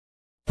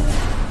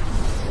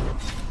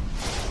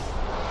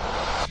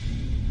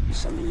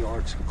The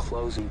yards are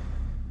closing.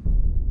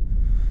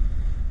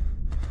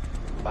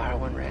 Fire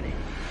one ready.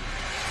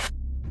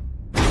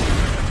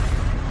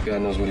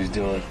 God knows what he's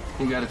doing.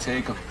 You gotta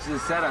take him. This is a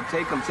setup.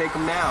 Take him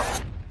now.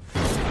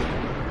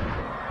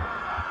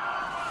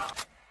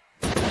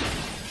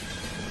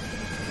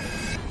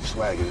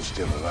 Swagger is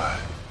still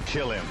alive.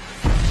 Kill him.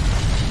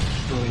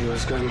 Oh,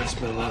 U.S. government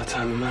spent a lot of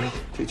time and money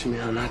teaching me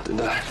how not to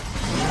die.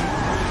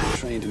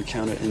 Trained to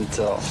counter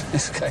intel.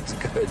 This guy's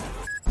good.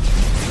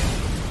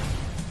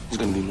 There's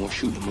gonna be more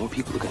shooting. More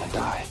people are gonna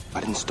die. I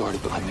didn't start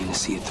it, but I mean to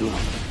see it through.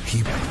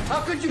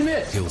 How could you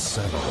miss? He'll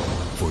settle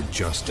for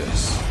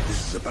justice.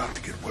 This is about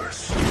to get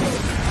worse.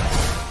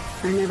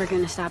 We're never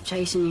gonna stop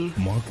chasing you.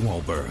 Mark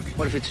Wahlberg.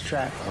 What if it's a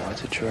trap? Oh,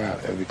 it's a trap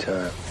every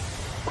time.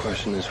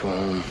 Question is for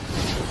whom?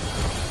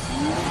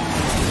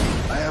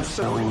 I have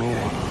Are we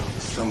meeting?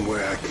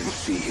 somewhere I can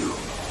see you.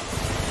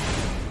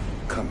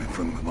 Coming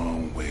from a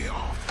long way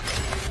off.